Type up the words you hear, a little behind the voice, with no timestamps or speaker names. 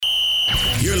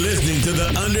You're listening to the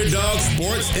Underdog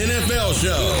Sports NFL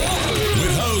Show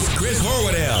with hosts Chris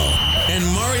Horwedel and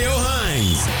Mario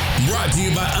Hines. Brought to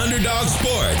you by Underdog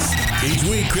Sports. Each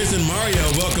week, Chris and Mario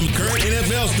welcome current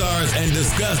NFL stars and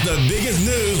discuss the biggest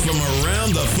news from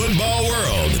around the football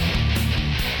world.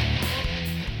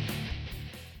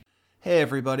 Hey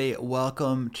everybody,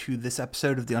 welcome to this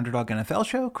episode of the Underdog NFL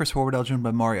Show. Chris Horwedel joined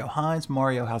by Mario Hines.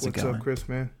 Mario, how's it going? What's up, Chris,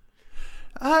 man?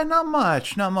 Not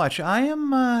much. I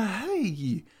am,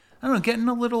 I don't know, getting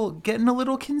a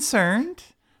little concerned.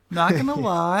 Not gonna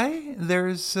lie.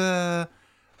 There's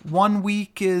 1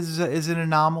 week is an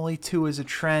anomaly, 2 is a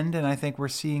trend, and I think we're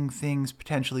seeing things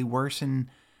potentially worsen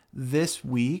this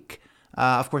week.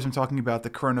 Of course, I'm talking about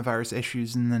the coronavirus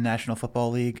issues in the National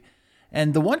Football League.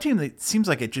 And the one team that seems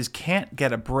like it just can't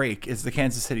get a break is the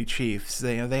Kansas City Chiefs.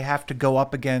 They have to go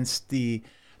up against the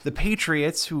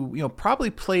Patriots, who probably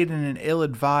played in an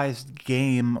ill-advised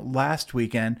game last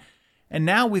weekend. And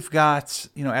now we've got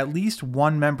at least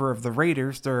one member of the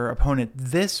Raiders, their opponent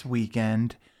this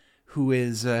weekend,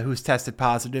 who's tested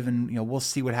positive, and we'll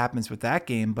see what happens with that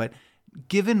game. But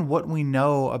given what we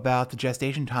know about the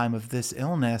gestation time of this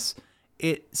illness,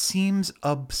 it seems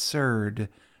absurd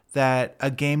that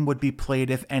a game would be played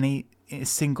if any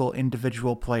single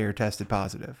individual player tested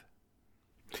positive.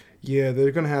 Yeah,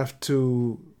 they're going to have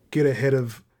to get ahead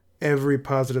of every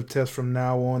positive test from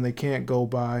now on. They can't go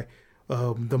by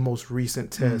the most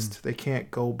recent test. They can't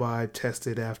go by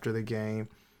tested after the game.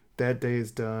 That day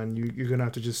is done. You're going to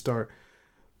have to just start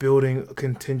building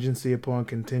contingency upon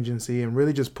contingency and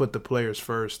really just put the players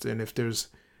first. And if there's,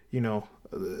 a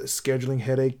scheduling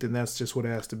headache, then that's just what it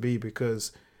has to be,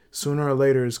 because sooner or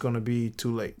later, it's going to be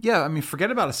too late. Yeah,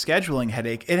 forget about a scheduling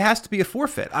headache. It has to be a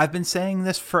forfeit. I've been saying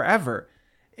this forever.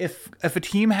 If a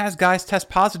team has guys test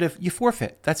positive, you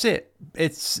forfeit. That's it.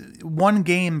 It's one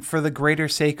game for the greater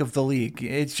sake of the league.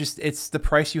 It's the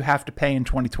price you have to pay in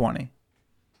 2020.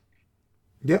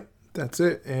 Yep, that's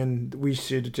it. And we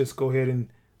should just go ahead and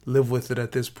live with it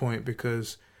at this point,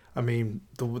 because,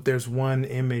 there's one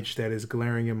image that is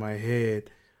glaring in my head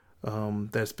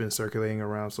that's been circulating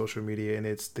around social media, and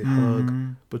it's the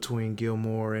hug between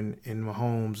Gilmore and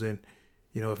Mahomes. And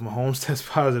if Mahomes tests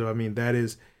positive, that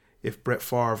is, if Brett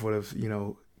Favre would have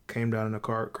came down in a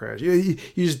car crash, you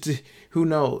just, who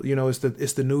knows?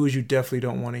 It's the news you definitely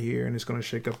don't want to hear, and it's going to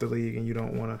shake up the league, and you don't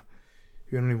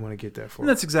even want to get that far.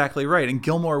 That's exactly right. And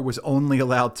Gilmore was only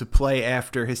allowed to play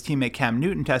after his teammate Cam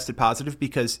Newton tested positive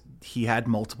because he had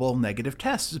multiple negative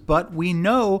tests. But we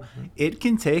know it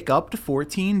can take up to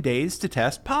 14 days to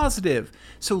test positive.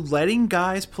 So letting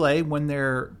guys play when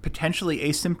they're potentially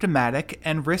asymptomatic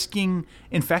and risking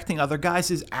infecting other guys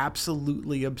is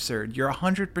absolutely absurd. You're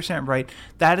 100% right.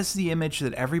 That is the image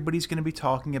that everybody's going to be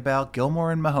talking about,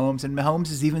 Gilmore and Mahomes. And Mahomes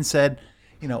has even said,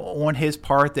 on his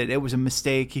part, that it was a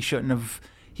mistake. He shouldn't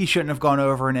have gone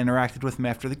over and interacted with him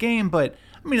after the game. But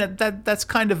that's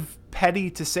kind of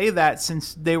petty to say that,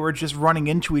 since they were just running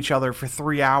into each other for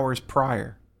 3 hours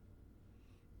prior.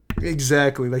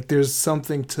 Exactly. Like, there's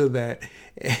something to that,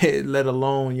 let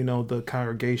alone, the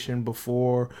congregation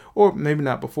before, or maybe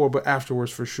not before, but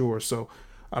afterwards for sure. So,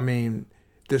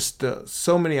 there's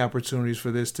so many opportunities for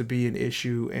this to be an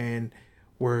issue, and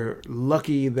we're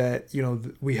lucky that,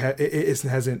 it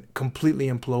hasn't completely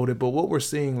imploded. But what we're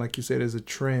seeing, like you said, is a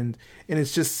trend, and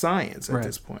it's just science at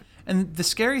this point. And the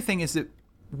scary thing is that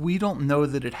we don't know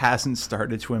that it hasn't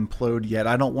started to implode yet.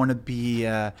 I don't want to be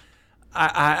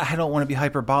I don't want to be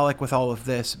hyperbolic with all of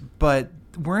this, but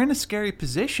we're in a scary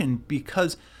position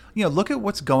because, look at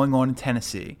what's going on in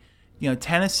Tennessee.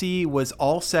 Tennessee was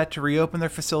all set to reopen their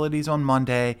facilities on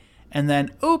Monday. And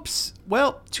then,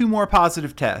 2 more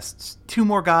positive tests. 2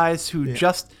 more guys who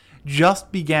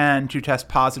just began to test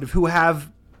positive, who have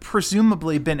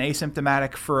presumably been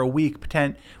asymptomatic for a week,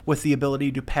 with the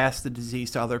ability to pass the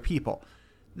disease to other people.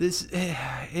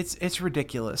 It's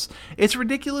ridiculous. It's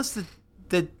ridiculous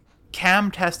that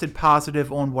Cam tested positive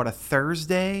on a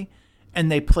Thursday, and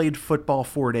they played football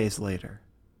 4 days later.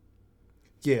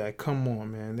 Yeah, come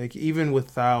on, man. Like, even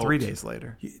without 3 days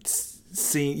later.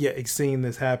 Seeing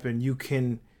this happen, you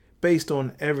can, based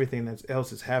on everything that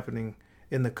else is happening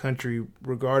in the country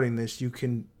regarding this, you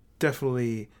can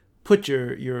definitely put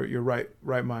your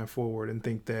right mind forward and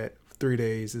think that 3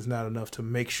 days is not enough to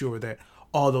make sure that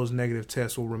all those negative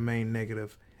tests will remain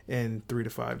negative in 3 to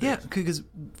 5 days. Yeah, because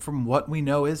from what we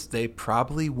know is they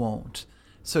probably won't.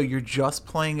 So you're just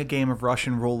playing a game of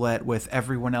Russian roulette with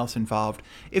everyone else involved.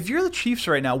 If you're the Chiefs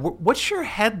right now, what's your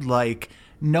head like,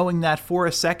 knowing that for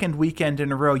a second weekend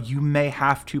in a row, you may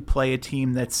have to play a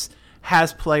team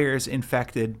has players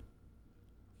infected?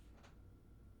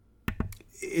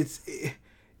 It's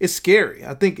scary.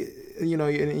 I think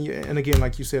and again,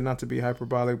 like you said, not to be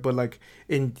hyperbolic, but like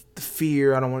in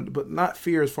fear, but not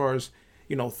fear as far as,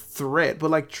 threat, but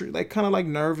like kind of like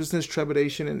nervousness,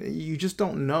 trepidation, and you just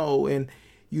don't know, and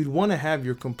you'd want to have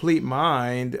your complete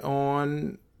mind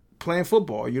on playing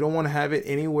football. You don't want to have it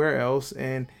anywhere else,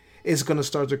 and it's going to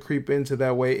start to creep into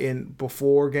that way in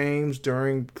before games,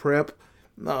 during prep,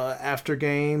 after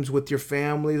games with your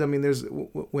families. I mean, there's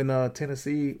when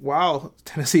Tennessee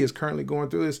is currently going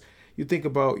through this, you think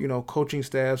about, coaching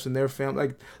staffs and their family.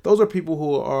 Like, those are people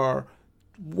who are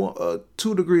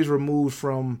 2 degrees removed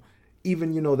from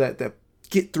even, that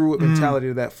get through it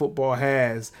mentality that football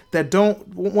has, that don't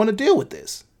want to deal with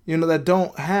this, that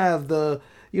don't have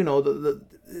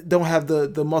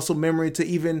the muscle memory to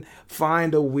even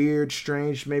find a weird,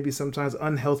 strange, maybe sometimes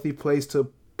unhealthy place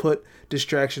to put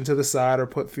distraction to the side or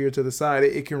put fear to the side.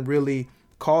 It can really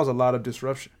cause a lot of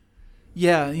disruption.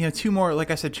 Yeah, 2 more,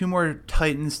 like I said, 2 more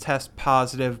Titans test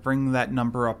positive, bringing that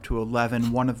number up to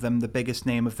 11. One of them, the biggest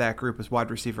name of that group, is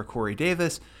wide receiver Corey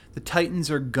Davis. The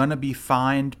Titans are going to be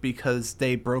fined because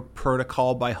they broke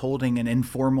protocol by holding an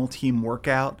informal team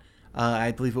workout.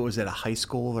 I believe it was at a high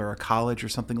school or a college or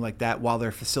something like that, while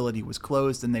their facility was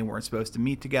closed and they weren't supposed to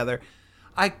meet together.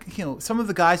 Some of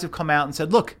the guys have come out and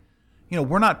said, look,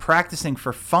 we're not practicing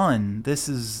for fun. This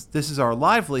is our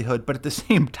livelihood, but at the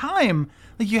same time,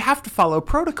 you have to follow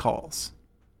protocols.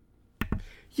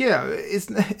 Yeah,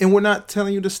 and we're not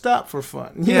telling you to stop for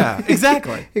fun. Yeah,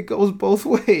 exactly. It goes both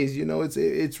ways.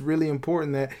 It's really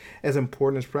important that, as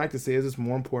important as practice is, it's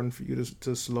more important for you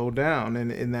to slow down.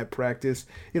 And in that practice,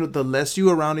 the less you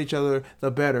around each other, the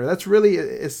better. That's really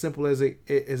as simple as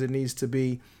it needs to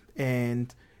be.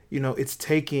 And it's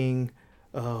taking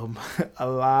a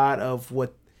lot of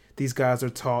what these guys are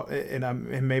taught,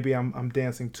 and maybe I'm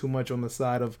dancing too much on the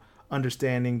side of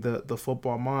understanding the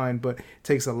football mind, but it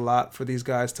takes a lot for these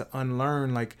guys to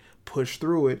unlearn, like push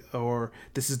through it, or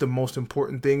this is the most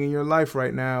important thing in your life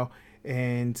right now,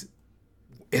 and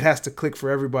it has to click for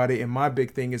everybody. And my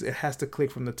big thing is it has to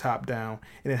click from the top down,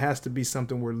 and it has to be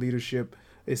something where leadership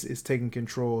is taking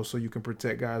control, so you can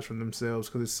protect guys from themselves,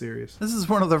 because it's serious. This is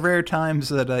one of the rare times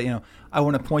that I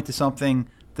want to point to something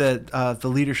that the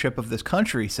leadership of this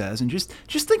country says, and just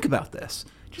think about this.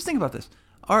 Just think about this.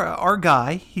 Our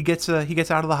guy, he gets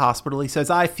out of the hospital. He says,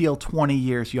 "I feel 20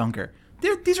 years younger."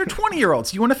 These are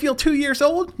 20-year-olds. You want to feel 2 years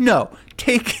old? No.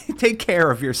 Take care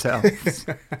of yourselves.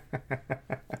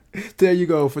 There you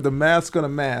go. For the math's gonna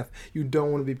math. You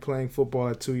don't want to be playing football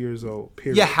at 2 years old.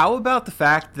 Period. Yeah. How about the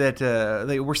fact that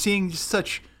we're seeing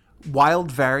such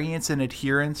wild variance and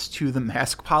adherence to the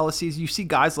mask policies? You see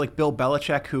guys like Bill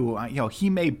Belichick, who he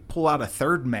may pull out a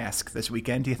 3rd mask this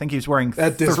weekend. Do you think he's wearing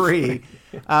 3?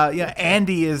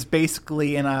 Andy is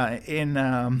basically in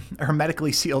a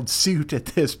hermetically sealed suit at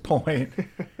this point.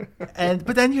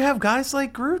 But then you have guys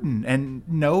like Gruden, and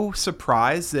no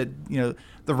surprise that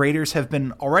the Raiders have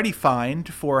been already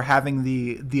fined for having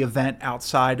the event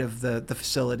outside of the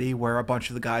facility where a bunch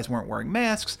of the guys weren't wearing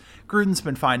masks. Gruden's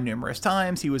been fined numerous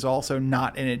times. He was also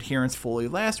not in adherence fully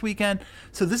last weekend.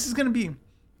 So this is going to be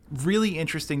really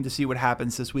interesting to see what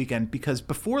happens this weekend, because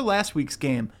before last week's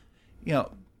game,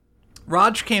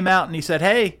 Raj came out and he said,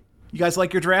 "Hey, you guys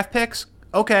like your draft picks?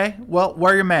 Okay, well,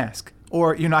 wear your mask,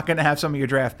 or you're not going to have some of your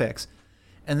draft picks."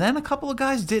 And then a couple of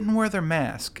guys didn't wear their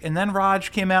mask. And then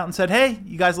Raj came out and said, "Hey,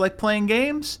 you guys like playing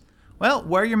games? Well,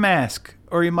 wear your mask,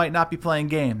 or you might not be playing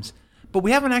games." But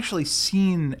we haven't actually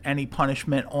seen any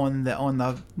punishment on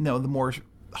the more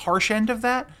harsh end of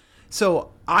that.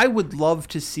 So I would love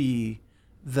to see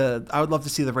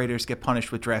the Raiders get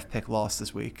punished with draft pick loss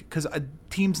this week, because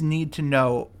teams need to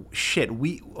know,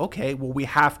 we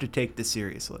have to take this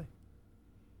seriously.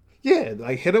 Yeah,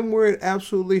 like hit them where it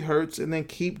absolutely hurts, and then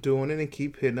keep doing it and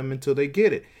keep hitting them until they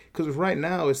get it. Because right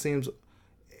now it seems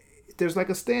there's like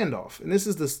a standoff, and this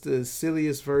is the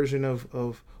silliest version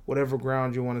of whatever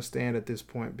ground you want to stand at this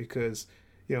point. Because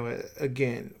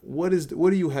again, what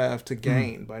do you have to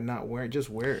gain by not wearing?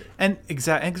 Just wear it. And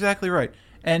exactly right.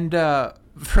 And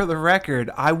for the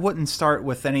record, I wouldn't start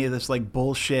with any of this like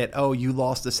bullshit. Oh, you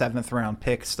lost the 7th round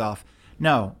pick stuff.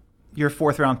 No. Your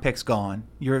 4th round pick's gone.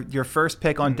 Your first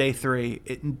pick on day 3,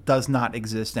 it does not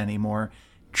exist anymore.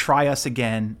 Try us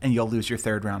again, and you'll lose your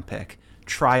 3rd round pick.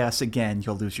 Try us again,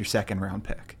 you'll lose your 2nd round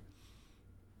pick.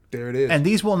 There it is. And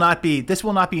this will not be an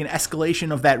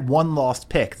escalation of that one lost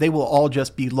pick. They will all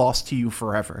just be lost to you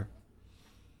forever.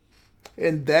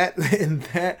 And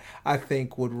that I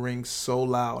think would ring so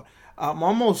loud. I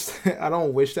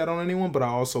don't wish that on anyone, but I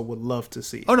also would love to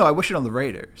see it. Oh no, I wish it on the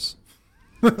Raiders.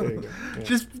 There you go. Yeah.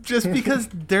 Just because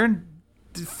they're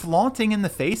flaunting in the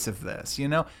face of this,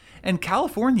 And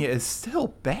California is still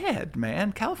bad,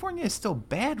 man. California is still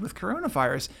bad with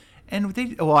coronavirus. And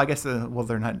I guess,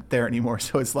 they're not there anymore,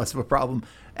 so it's less of a problem.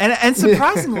 And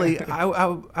surprisingly,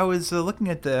 I was looking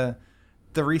at the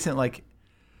recent,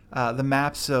 the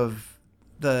maps of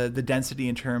the density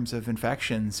in terms of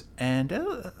infections,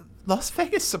 and Las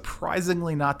Vegas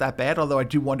surprisingly not that bad, although I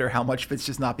do wonder how much of it's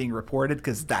just not being reported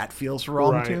because that feels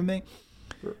wrong to me.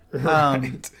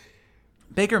 Right.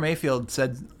 Baker Mayfield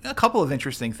said a couple of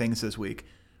interesting things this week.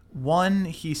 One,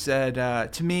 he said,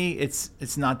 to me,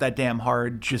 it's not that damn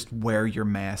hard. Just wear your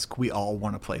mask. We all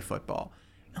want to play football.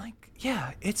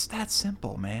 Yeah, it's that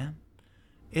simple, man.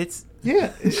 Just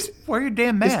wear your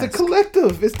damn mask. It's the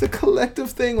collective. It's the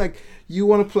collective thing. Like, you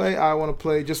want to play, I want to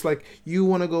play. Just like you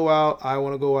want to go out, I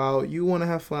want to go out. You want to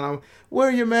have fun.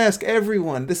 Wear your mask,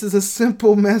 everyone. This is a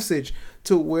simple message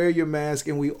to wear your mask,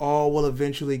 and we all will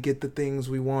eventually get the things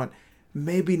we want.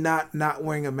 Maybe not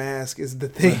wearing a mask is the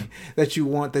thing that you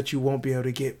want that you won't be able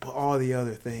to get, but all the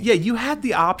other things. Yeah, you had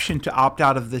the option to opt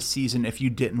out of this season if you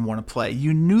didn't want to play.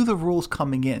 You knew the rules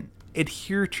coming in.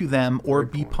 Adhere to them or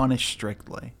be punished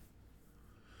strictly.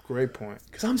 Great point.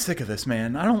 Because I'm sick of this,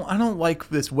 man. I don't like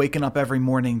this waking up every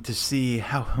morning to see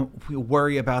how we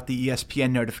worry about the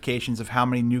ESPN notifications of how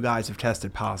many new guys have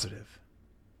tested positive.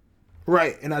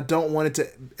 Right, and I don't want it to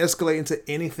escalate into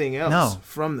anything else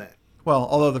from that. Well,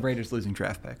 although the Raiders losing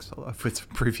draft picks, although it's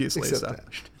previously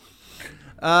established.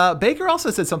 Baker also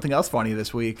said something else funny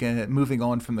this week, and moving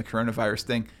on from the coronavirus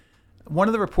thing. One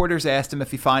of the reporters asked him if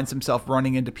he finds himself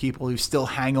running into people who still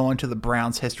hang on to the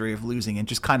Browns' history of losing and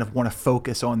just kind of want to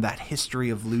focus on that history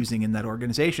of losing in that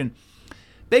organization.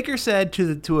 Baker said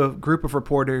to a group of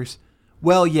reporters,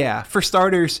 well, yeah, for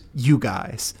starters, you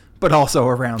guys, but also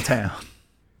around town.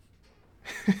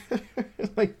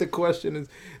 Like the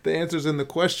answer's in the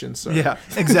question, sir. Yeah,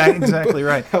 exactly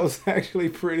right. That was actually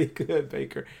pretty good,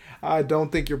 Baker. I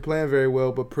don't think you're playing very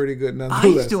well, but pretty good nonetheless.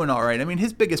 He's doing all right. I mean,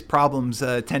 his biggest problems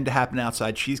tend to happen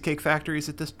outside cheesecake factories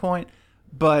at this point,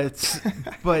 but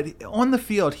on the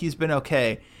field, he's been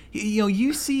okay.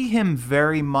 You see him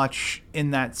very much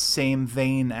in that same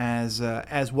vein as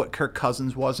what Kirk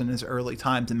Cousins was in his early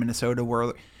times in Minnesota,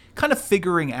 where kind of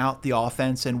figuring out the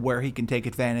offense and where he can take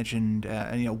advantage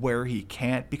and where he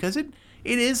can't, because it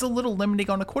is a little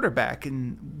limiting on a quarterback,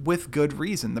 and with good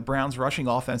reason. The Browns' rushing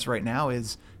offense right now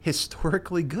is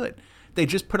historically good. They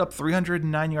just put up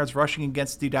 309 yards rushing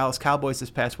against the Dallas Cowboys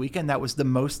this past weekend. That was the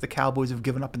most the Cowboys have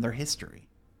given up in their history.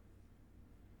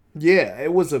 Yeah,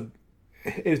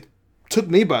 it took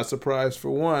me by surprise,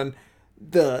 for one,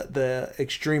 the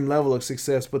extreme level of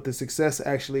success, but the success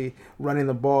actually running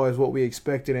the ball is what we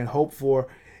expected and hoped for.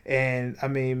 And I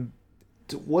mean,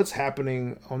 what's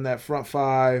happening on that front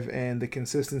five and the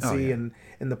consistency and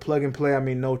the plug and play. I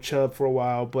mean, no Chubb for a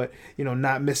while, but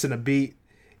not missing a beat.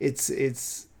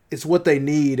 It's what they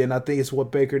need, and I think it's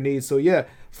what Baker needs. So yeah,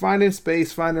 finding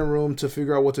space, finding room to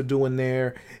figure out what to do in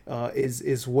there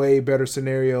is way better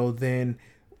scenario than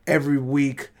every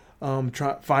week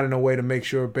finding a way to make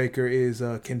sure Baker is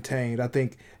contained. I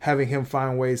think having him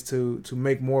find ways to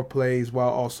make more plays while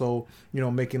also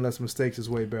making less mistakes is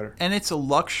way better. And it's a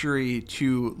luxury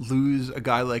to lose a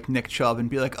guy like Nick Chubb and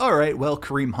be like, all right, well,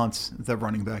 Kareem Hunt's the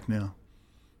running back now.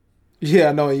 Yeah,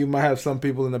 I know. You might have some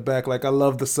people in the back like, I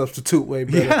love the substitute way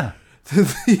better.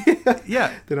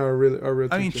 Yeah. Than our real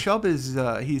I mean, teacher. Chubb is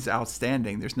he's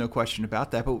outstanding. There's no question about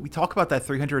that. But we talk about that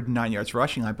 309 yards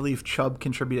rushing. I believe Chubb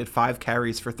contributed 5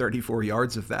 carries for 34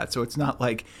 yards of that. So it's not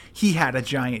like he had a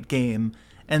giant game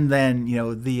and then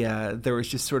there was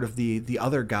just sort of the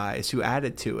other guys who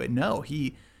added to it. No,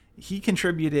 he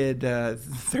contributed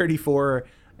 34,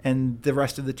 and the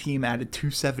rest of the team added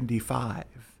 275.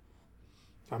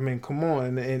 I mean, come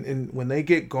on. And when they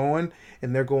get going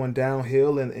and they're going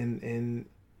downhill and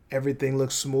everything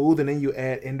looks smooth, and then you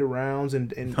add end arounds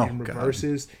and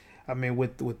reverses, God. I mean,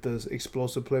 with the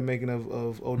explosive playmaking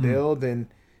of Odell, then,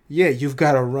 yeah, you've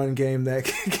got a run game that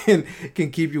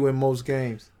can keep you in most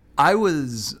games.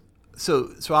 So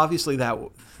obviously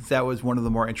that was one of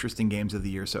the more interesting games of the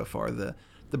year so far. The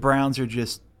Browns are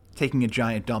just taking a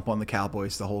giant dump on the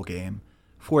Cowboys the whole game.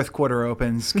 Fourth quarter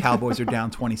opens, Cowboys are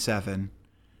down 27.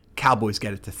 Cowboys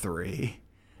get it to 3.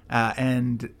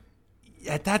 And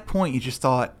at that point, you just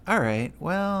thought, all right,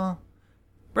 well,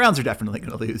 Browns are definitely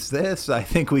going to lose this. I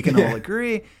think we can all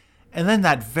agree. And then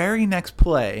that very next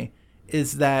play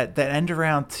is that end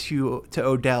around to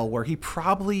Odell, where he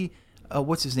probably,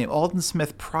 what's his name? Alden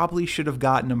Smith probably should have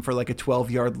gotten him for like a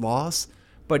 12-yard loss.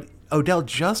 But Odell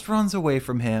just runs away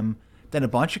from him. Then a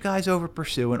bunch of guys over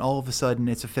pursue, and all of a sudden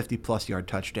it's a 50-plus yard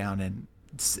touchdown, and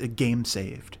it's a game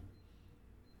saved.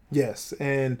 Yes,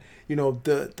 and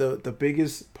the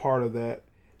biggest part of that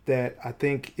I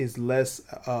think is less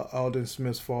Aldon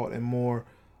Smith's fault and more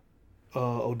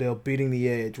Odell beating the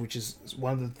edge, which is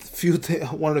one of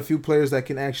the few players that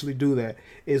can actually do that,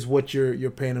 is what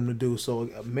you're paying him to do. So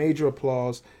a major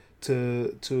applause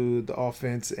to the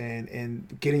offense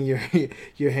and getting your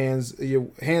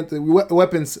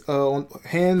weapons on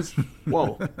hands.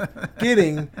 Whoa,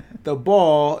 getting the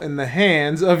ball in the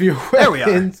hands of your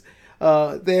weapons.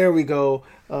 There we go.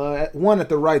 One at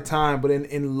the right time, but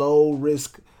in low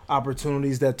risk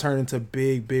opportunities that turn into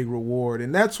big reward.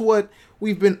 And that's what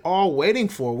we've been all waiting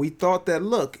for. We thought that,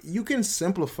 look, you can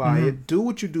simplify it, do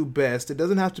what you do best. It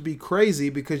doesn't have to be crazy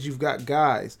because you've got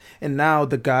guys. And now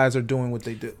the guys are doing what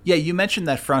they do. Yeah, you mentioned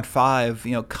that front five.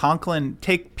 Conklin,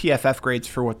 take PFF grades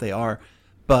for what they are,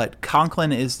 but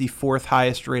Conklin is the 4th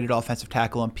highest rated offensive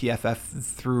tackle on PFF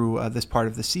through this part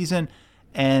of the season.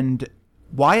 And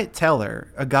Wyatt Teller,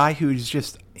 a guy who's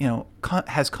just,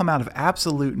 has come out of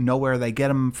absolute nowhere. They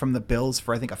get him from the Bills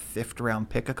for, I think, a 5th round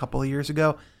pick a couple of years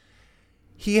ago.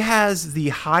 He has the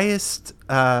highest,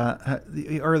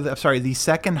 the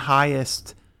second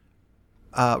highest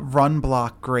run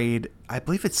block grade. I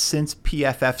believe it's since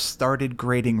PFF started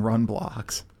grading run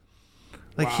blocks.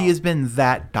 Like, wow. He has been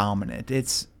that dominant.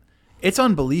 It's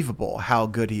unbelievable how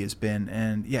good he has been.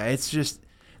 And yeah, it's just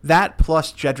that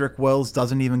plus Jedrick Wills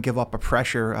doesn't even give up a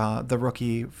pressure. The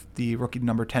rookie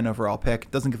number 10 overall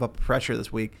pick doesn't give up a pressure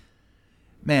this week.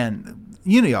 Man,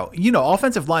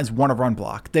 offensive lines want to run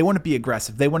block. They want to be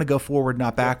aggressive. They want to go forward,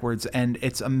 not backwards. And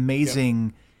it's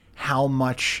amazing how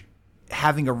much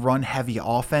having a run-heavy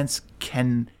offense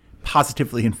can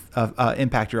positively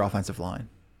impact your offensive line.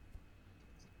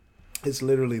 It's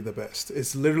literally the best.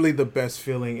 It's literally the best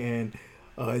feeling, and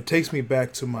it takes me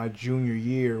back to my junior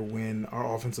year when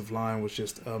our offensive line was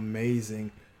just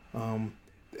amazing. Run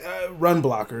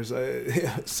blockers.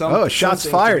 Shots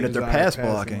fired at their pass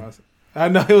blocking. I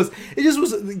know it just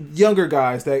was younger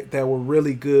guys that were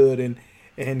really good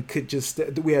and could just.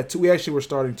 We actually were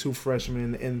starting 2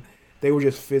 freshmen and they were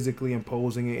just physically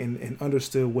imposing and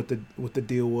understood what the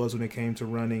deal was when it came to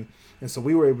running, and so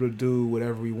we were able to do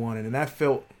whatever we wanted, and that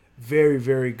felt very,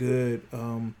 very good.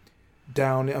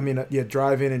 Drive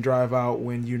in and drive out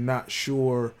when you're not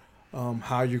sure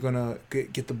how you're gonna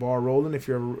get the ball rolling. If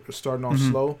you're ever starting off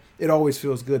slow, it always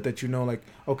feels good that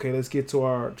okay, let's get to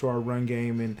our run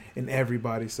game and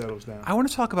everybody settles down. I want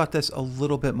to talk about this a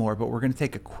little bit more, but we're going to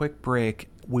take a quick break.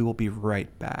 We will be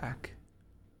right back.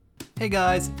 Hey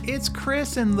guys, it's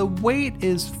Chris, and the wait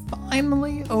is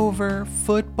finally over.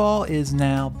 Football is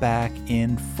now back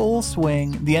in full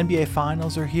swing. The NBA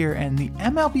Finals are here, and the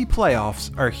MLB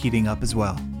playoffs are heating up as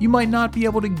well. You might not be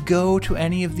able to go to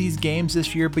any of these games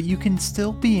this year, but you can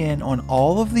still be in on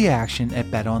all of the action at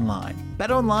BetOnline.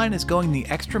 BetOnline is going the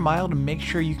extra mile to make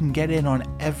sure you can get in on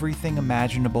everything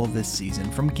imaginable this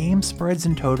season. From game spreads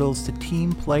and totals to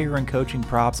team, player, and coaching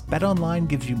props, BetOnline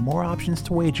gives you more options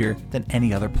to wager than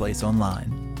any other place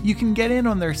online. You can get in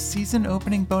on their season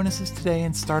opening bonuses today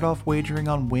and start off wagering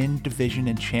on win, division,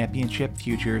 and championship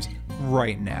futures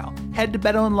right now. Head to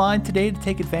BetOnline today to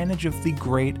take advantage of the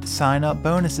great sign-up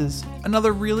bonuses.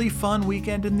 Another really fun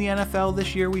weekend in the NFL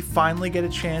this year. We finally get a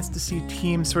chance to see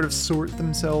teams sort of sort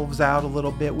themselves out a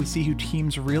little bit. We see who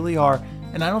teams really are,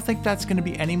 and I don't think that's going to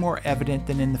be any more evident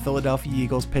than in the Philadelphia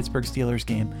Eagles-Pittsburgh Steelers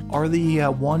game. Are the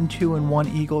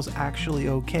 1-2-1 Eagles actually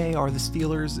okay? Are the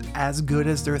Steelers as good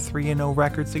as their 3-0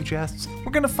 record suggests?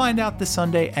 We're going to find out this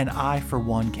Sunday, and I, for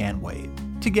one, can't wait.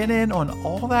 To get in on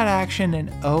all that action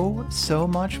and so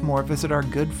much more, visit our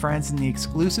good friends and the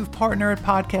exclusive partner at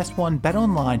Podcast One,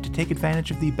 BetOnline, to take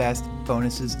advantage of the best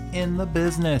bonuses in the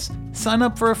business. Sign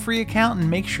up for a free account and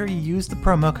make sure you use the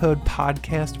promo code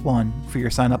PODCAST1 for your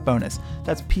sign-up bonus.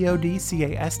 That's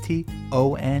PODCASTONE.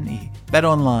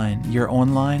 BetOnline, your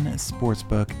online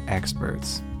sportsbook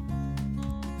experts.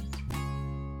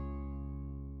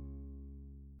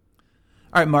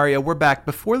 All right, Mario, we're back.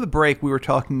 Before the break, we were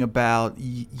talking about,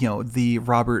 the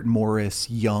Robert Morris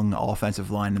young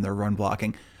offensive line and their run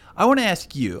blocking. I want to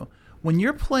ask you, when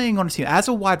you're playing on a team, as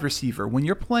a wide receiver, when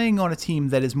you're playing on a team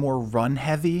that is more run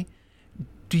heavy,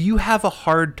 do you have a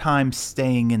hard time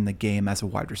staying in the game as a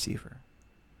wide receiver?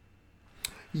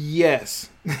 Yes.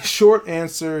 Short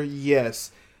answer,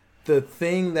 yes. The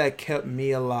thing that kept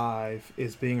me alive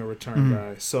is being a return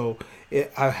guy. So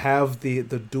I have the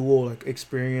dual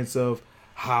experience of,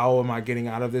 how am I getting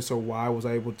out of this, or why was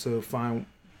I able to find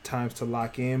times to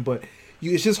lock in? But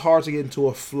it's just hard to get into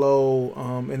a flow.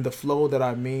 And the flow that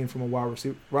I mean from a wide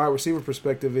receiver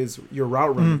perspective is your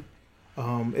route running.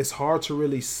 It's hard to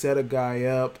really set a guy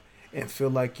up and feel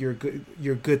like you're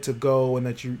good to go, and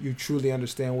that you truly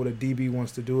understand what a DB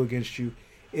wants to do against you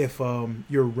if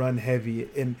you're run heavy,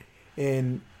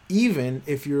 and even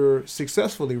if you're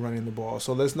successfully running the ball.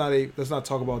 So let's not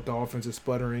talk about the offense is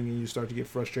sputtering and you start to get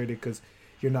frustrated because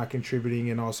you're not contributing,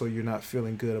 and also you're not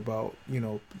feeling good about,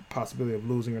 possibility of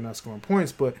losing or not scoring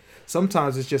points. But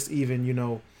sometimes it's just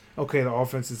even, okay, the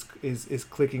offense is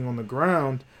clicking on the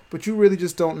ground, but you really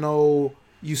just don't know.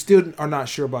 You still are not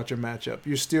sure about your matchup.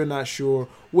 You're still not sure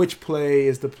which play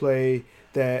is the play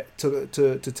that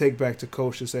to take back to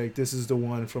coach to say, this is the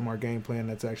one from our game plan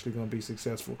that's actually going to be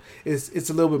successful. It's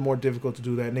a little bit more difficult to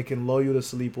do that, and it can lull you to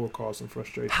sleep or cause some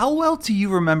frustration. How well do you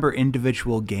remember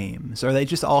individual games? Are they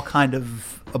just all kind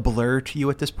of a blur to you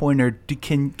at this point, or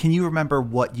can you remember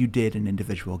what you did in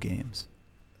individual games?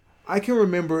 I can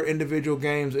remember individual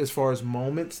games as far as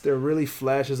moments. They're really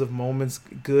flashes of moments,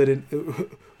 good and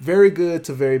very good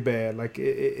to very bad. Like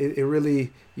it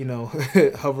really,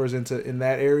 hovers in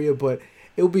that area. But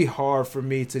it would be hard for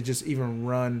me to just even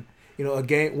run, a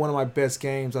game. One of my best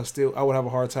games, I would have a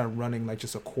hard time running like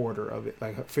just a quarter of it,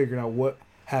 like figuring out what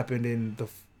happened in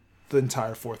the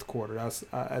entire fourth quarter. That's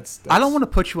I don't want to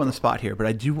put you on the spot here, but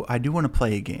I do want to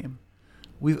play a game.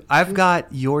 I've got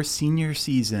your senior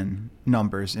season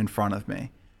numbers in front of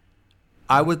me.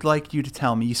 I would like you to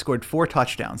tell me you scored 4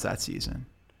 touchdowns that season.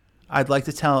 I'd like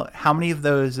to tell how many of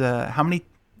those, how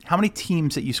many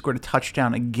teams that you scored a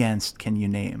touchdown against can you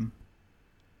name?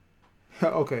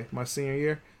 Okay, my senior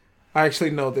year. I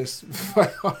actually know this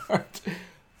by heart.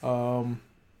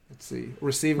 Let's see.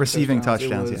 Receiving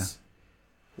touchdowns. It was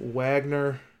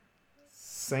Wagner,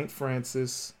 St.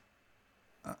 Francis.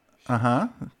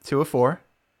 2 of 4.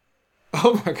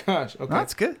 Oh my gosh. Okay.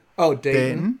 That's good. Oh,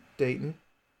 Dayton. Jeez, where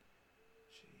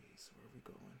are we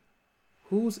going?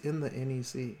 Who's in the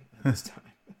NEC at this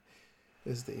time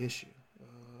is the issue.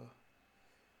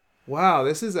 Wow,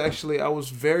 this is actually, I was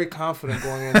very confident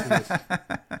going into this.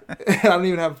 I don't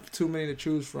even have too many to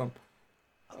choose from.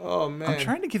 Oh, man. I'm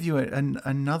trying to give you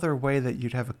another way that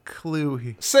you'd have a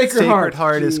clue. Sacred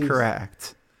Heart is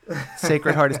correct.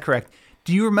 Sacred Heart is correct.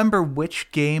 Do you remember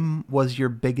which game was your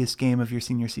biggest game of your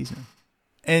senior season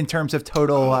in terms of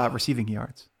total receiving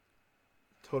yards?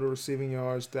 Total receiving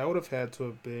yards, that would have had to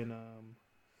have been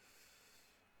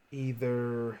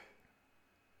either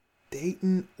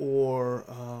Dayton or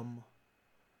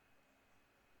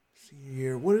senior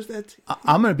year. What is that?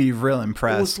 I'm going to be real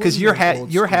impressed because you're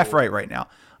half right now.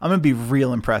 I'm going to be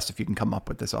real impressed if you can come up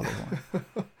with this other one.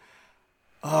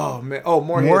 Oh, man. Oh,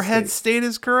 Morehead State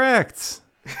is correct.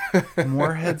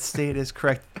 Morehead State is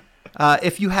correct.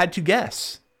 If you had to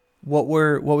guess, what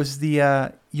was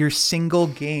the your single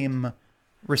game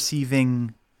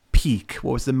receiving peak?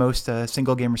 What was the most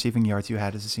single game receiving yards you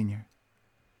had as a senior?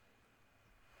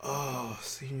 Oh,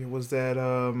 senior, was that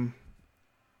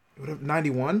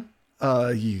 91?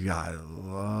 You got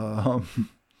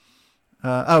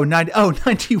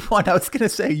 91. I was gonna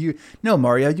say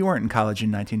Mario, you weren't in college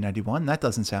in 1991. That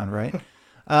doesn't sound right.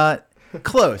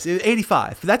 Close.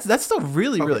 85. That's still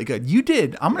really, really good. You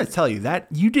did. I'm going to tell you that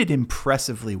you did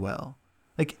impressively well.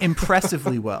 Like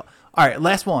impressively well. All right,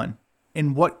 last one.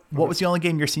 And what was the only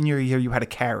game your senior year you had a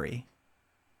carry?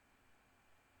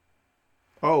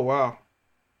 Oh, wow.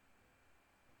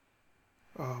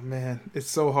 Oh, man. It's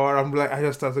so hard. I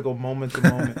just have to go moment to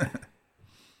moment.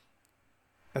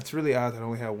 That's really odd that I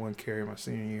only had one carry my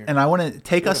senior year. And I want to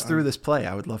take us through this play.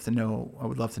 I would love to know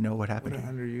what happened. What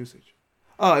under usage?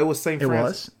 Oh, it was St.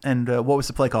 Francis. It was. And what was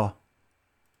the play call?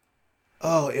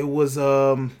 Oh, it was.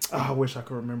 I wish I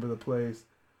could remember the plays.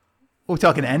 Are we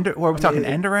talking end? Or are we talking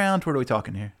end around? What are we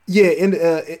talking here? Yeah,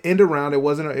 end around. It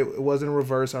wasn't a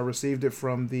reverse. I received it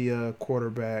from the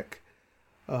quarterback.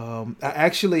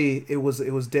 It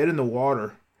was dead in the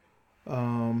water,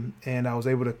 and I was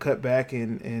able to cut back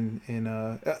and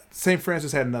St.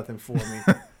 Francis had nothing for me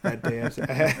that day.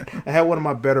 I had one of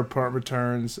my better punt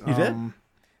returns. You did?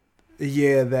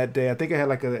 Yeah, that day. I think I had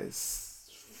like a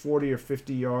 40 or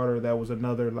 50 yarder. That was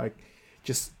another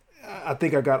I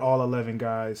think I got all 11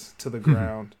 guys to the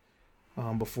ground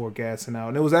before gassing out.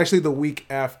 And it was actually the week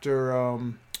after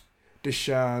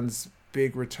Deshaun's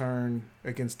big return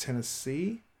against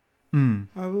Tennessee, I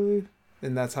believe.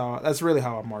 And that's really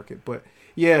how I mark it. But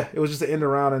yeah, it was just an end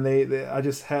around, and I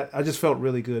just felt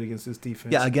really good against this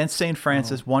defense. Yeah, against St.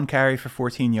 Francis, 1 carry for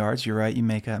 14 yards. You're right. You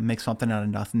make something out of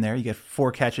nothing there. You get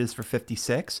 4 catches for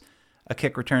 56, a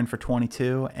kick return for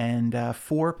 22, and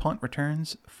 4 punt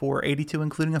returns for 82,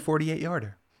 including a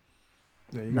 48-yarder.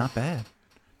 There you Not bad.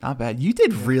 Not bad. You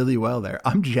did really well there.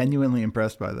 I'm genuinely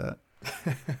impressed by that.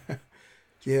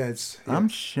 Yeah, it's. Yeah. I'm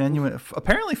genuine.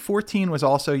 Apparently, 14 was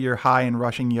also your high in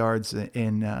rushing yards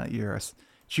in your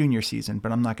junior season,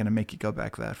 but I'm not going to make you go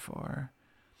back that far.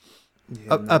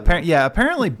 Yeah,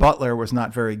 apparently Butler was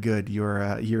not very good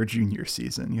your junior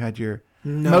season. You had your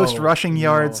most rushing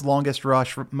yards, longest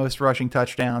rush, most rushing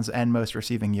touchdowns, and most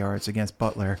receiving yards against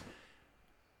Butler.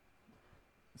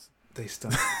 They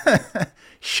stunk.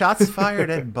 Shots fired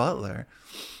at Butler.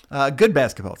 Good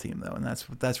basketball team though, and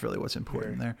that's really what's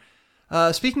important there.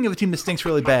 Speaking of a team that stinks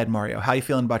really bad, Mario, how you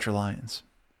feeling about your Lions?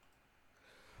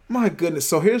 My goodness.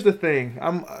 So here's the thing.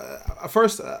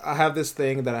 First, I have this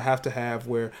thing that I have to have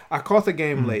where I caught the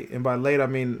game late, and by late I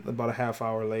mean about a half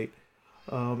hour late.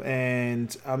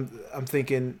 And I'm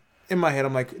thinking in my head,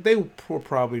 I'm like, they were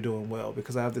probably doing well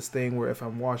because I have this thing where if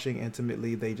I'm watching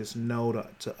intimately, they just know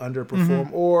to underperform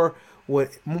or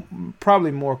what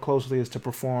probably more closely is to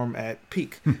perform at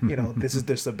peak. This is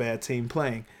just a bad team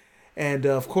playing. And,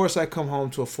 of course, I come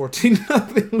home to a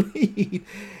 14-0 lead,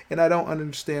 and I don't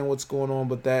understand what's going on,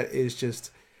 but that is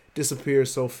just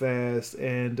disappears so fast.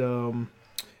 And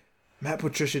Matt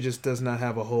Patricia just does not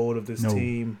have a hold of this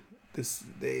team.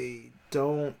 They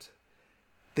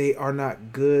are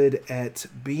not good at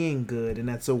being good, and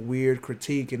that's a weird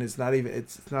critique, and it's not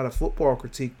a football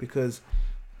critique because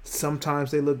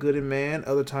sometimes they look good in man,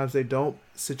 other times they don't.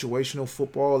 Situational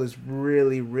football is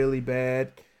really, really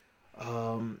bad.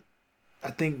 I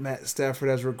think Matt Stafford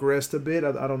has regressed a bit.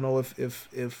 I don't know if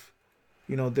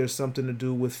there's something to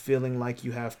do with feeling like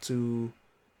you have to,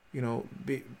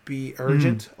 be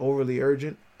urgent, overly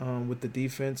urgent with the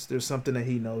defense. There's something that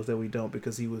he knows that we don't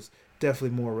because he was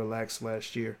definitely more relaxed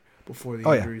last year before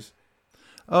the injuries.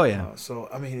 Oh, yeah. So,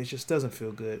 I mean, it just doesn't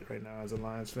feel good right now as a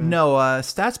Lions fan. No,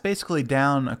 stats basically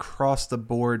down across the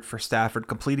board for Stafford,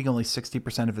 completing only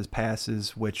 60% of his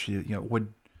passes, which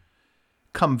would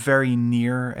come very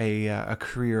near a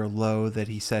career low that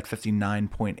he set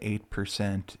 59.8%.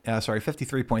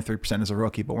 53.3% as a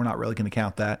rookie, but we're not really going to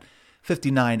count that.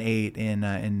 59.8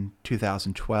 in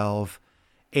 2012,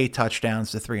 8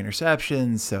 touchdowns to 3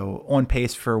 interceptions. So on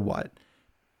pace for what?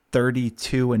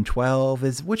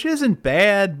 32-12 which isn't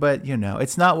bad, but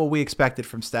it's not what we expected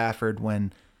from Stafford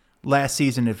when last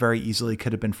season it very easily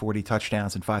could have been 40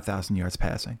 touchdowns and 5,000 yards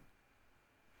passing.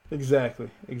 Exactly.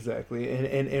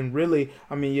 And really,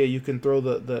 I mean, yeah, you can throw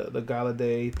the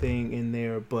Galladay thing in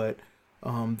there, but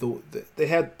they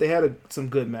had some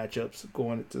good matchups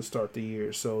going to start the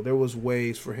year, so there was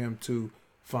ways for him to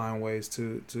find ways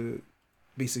to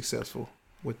be successful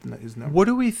with his numbers. What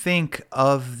do we think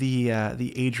of the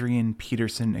Adrian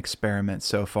Peterson experiment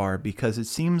so far? Because it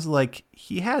seems like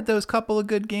he had those couple of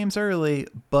good games early,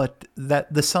 but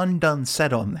that the sun done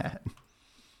set on that.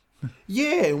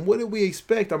 Yeah, and what did we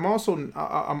expect? I'm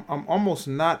almost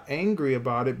not angry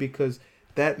about it because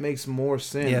that makes more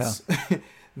sense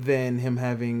than him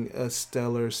having a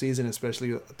stellar season,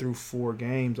 especially through 4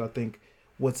 games. I think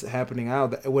what's happening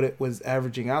out, what it was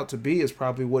averaging out to be, is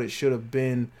probably what it should have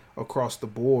been across the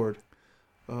board.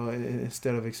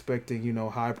 Instead of expecting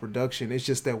high production, it's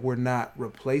just that we're not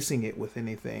replacing it with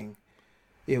anything.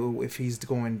 If he's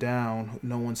going down,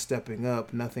 no one's stepping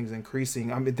up, nothing's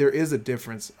increasing. I mean, there is a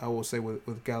difference, I will say,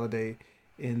 with Galladay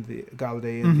in the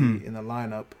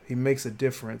lineup. He makes a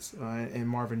difference, and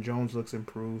Marvin Jones looks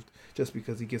improved just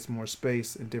because he gets more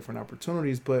space and different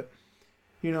opportunities. But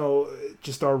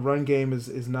just our run game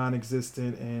is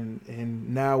non-existent,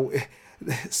 and now,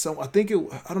 so I think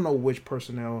I don't know which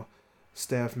personnel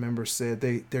staff member said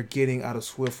they're getting out of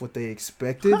Swift what they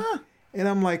expected, and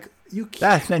I'm like, you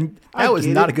can't. That was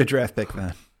not a good draft pick,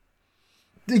 man.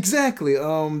 Exactly.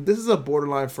 This is a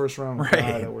borderline first round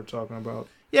guy that we're talking about.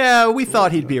 Yeah, we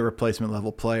thought he'd be a replacement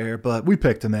level player, but we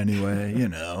picked him anyway,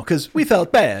 because we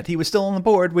felt bad. He was still on the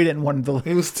board. We didn't want him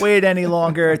to wait any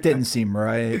longer. It didn't seem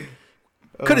right.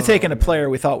 Could have taken a player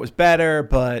we thought was better,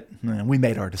 but we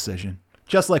made our decision.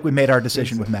 Just like we made our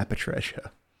decision with Matt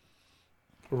Patricia.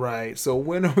 Right. So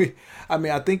when are we? I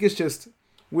mean, I think it's just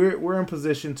we're in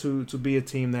position to be a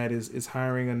team that is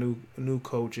hiring a new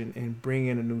coach and bringing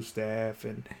in a new staff,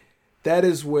 and that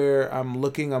is where I'm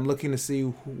looking to see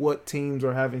what teams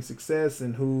are having success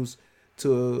and who's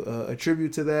to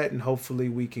attribute to that, and hopefully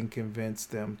we can convince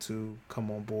them to come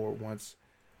on board once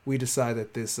we decide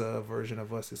that this version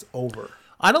of us is over.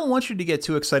 I don't want you to get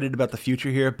too excited about the future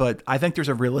here, but I think there's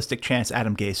a realistic chance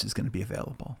Adam Gase is going to be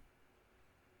available.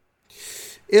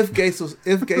 If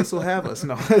Gase will have us,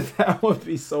 no, that would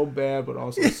be so bad, but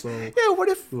also so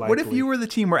What if you were the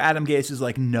team where Adam Gase is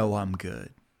like, no, I'm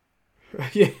good.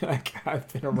 Yeah,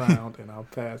 I've been around and I'll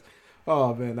pass.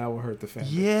 Oh man, that would hurt the family.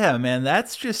 Yeah, man,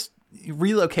 that's just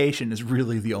relocation is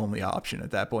really the only option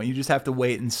at that point. You just have to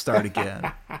wait and start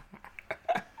again.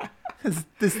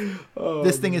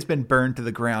 This thing has been burned to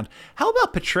the ground. How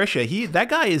about Patricia? That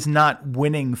guy is not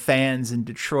winning fans in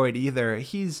Detroit either.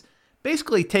 He's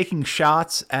basically taking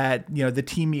shots at the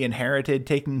team he inherited,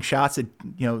 taking shots at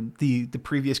the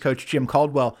previous coach Jim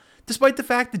Caldwell, despite the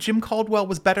fact that Jim Caldwell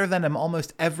was better than him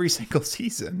almost every single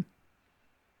season.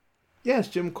 Yes,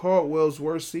 Jim Caldwell's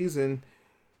worst season.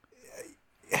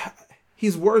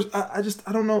 He's worse. I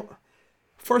don't know.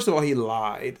 First of all, he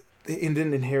lied and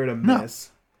didn't inherit a mess.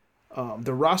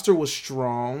 The roster was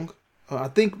strong. I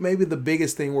think maybe the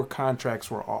biggest thing were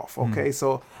contracts were off. Okay,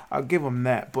 so I'll give him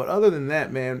that. But other than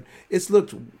that, man, it's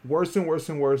looked worse and worse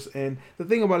and worse. And the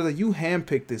thing about it is that you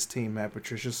handpicked this team, Matt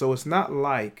Patricia. So it's not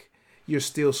like you're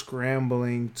still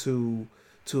scrambling to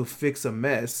fix a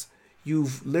mess.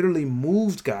 You've literally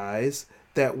moved guys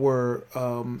that were,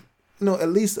 at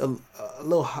least a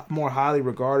little more highly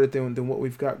regarded than what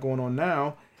we've got going on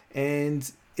now.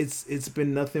 And it's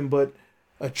been nothing but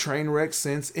a train wreck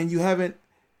since. And you haven't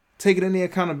taken any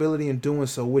accountability in doing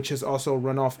so, which has also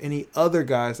run off any other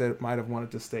guys that might have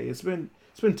wanted to stay. It's been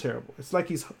terrible. It's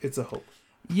like it's a hoax.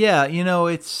 Yeah,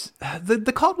 it's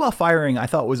the Caldwell firing. I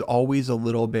thought was always a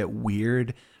little bit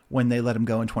weird when they let him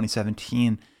go in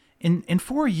 2017. In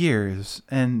 4 years,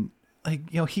 and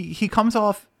he comes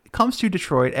to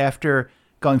Detroit after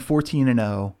going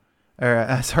 14-0, or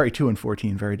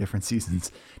 2-14, very different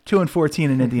seasons. 2-14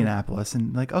 in Indianapolis,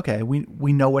 and okay,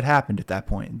 we know what happened at that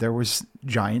point. There was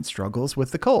giant struggles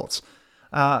with the Colts,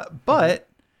 but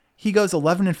he goes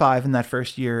 11-5 in that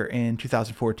first year in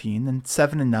 2014, then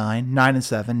 7-9,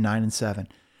 9-7, 9-7.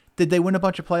 Did they win a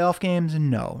bunch of playoff games?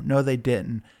 No, they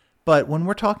didn't. But when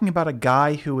we're talking about a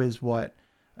guy who is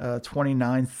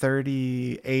 29,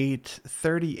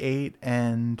 38,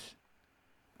 and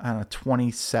I don't know,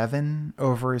 27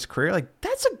 over his career.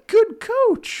 That's a good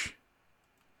coach.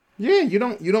 Yeah, you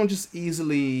don't just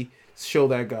easily show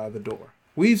that guy the door.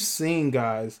 We've seen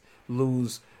guys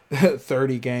lose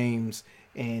 30 games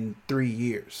in 3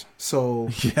 years. So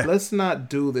let's not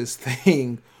do this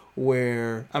thing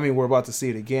where, we're about to see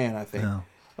it again, I think. No.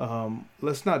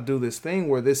 Let's not do this thing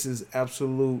where this is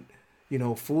absolute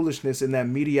foolishness, and that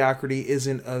mediocrity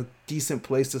isn't a decent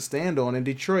place to stand on in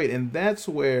Detroit. And that's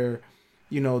where,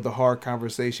 the hard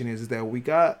conversation is that we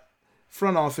got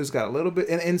front office got a little bit,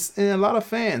 and a lot of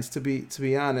fans, to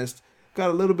be honest, got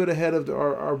a little bit ahead of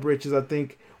our britches. I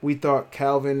think we thought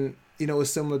Calvin,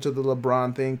 is similar to the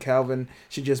LeBron thing. Calvin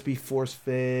should just be force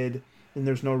fed, and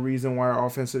there's no reason why our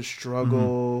offense would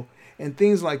struggle and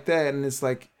things like that. And it's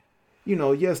like,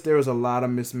 yes, there was a lot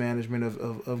of mismanagement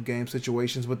of game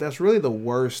situations, but that's really the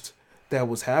worst that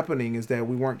was happening, is that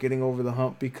we weren't getting over the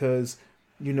hump because,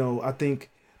 I think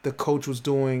the coach was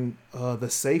doing the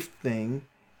safe thing,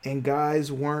 and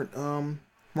guys weren't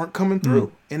coming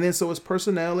through. And then so it's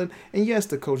personnel, and yes,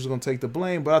 the coach is going to take the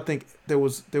blame, but I think there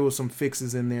was some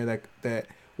fixes in there that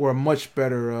were a much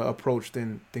better approach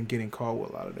than getting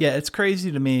Caldwell out of there. Yeah, it's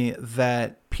crazy to me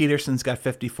that Peterson's got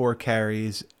 54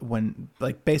 carries when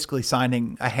basically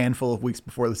signing a handful of weeks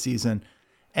before the season,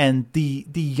 and the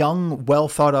young, well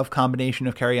thought of combination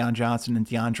of Kerryon Johnson and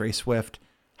DeAndre Swift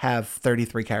have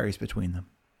 33 carries between them.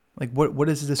 What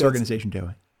is this organization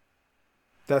doing?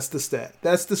 That's the stat.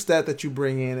 That's the stat that you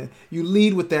bring in. You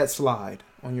lead with that slide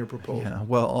on your proposal. Yeah,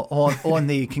 well, on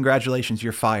the congratulations,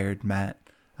 you're fired, Matt.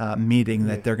 Meeting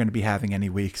that they're going to be having any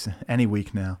week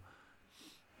now.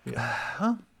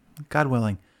 Yeah. God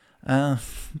willing.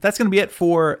 That's going to be it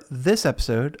for this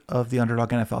episode of the Underdog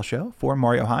NFL Show. For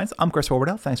Mario Hines, I'm Chris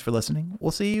Horwedel. Thanks for listening.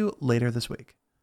 We'll see you later this week.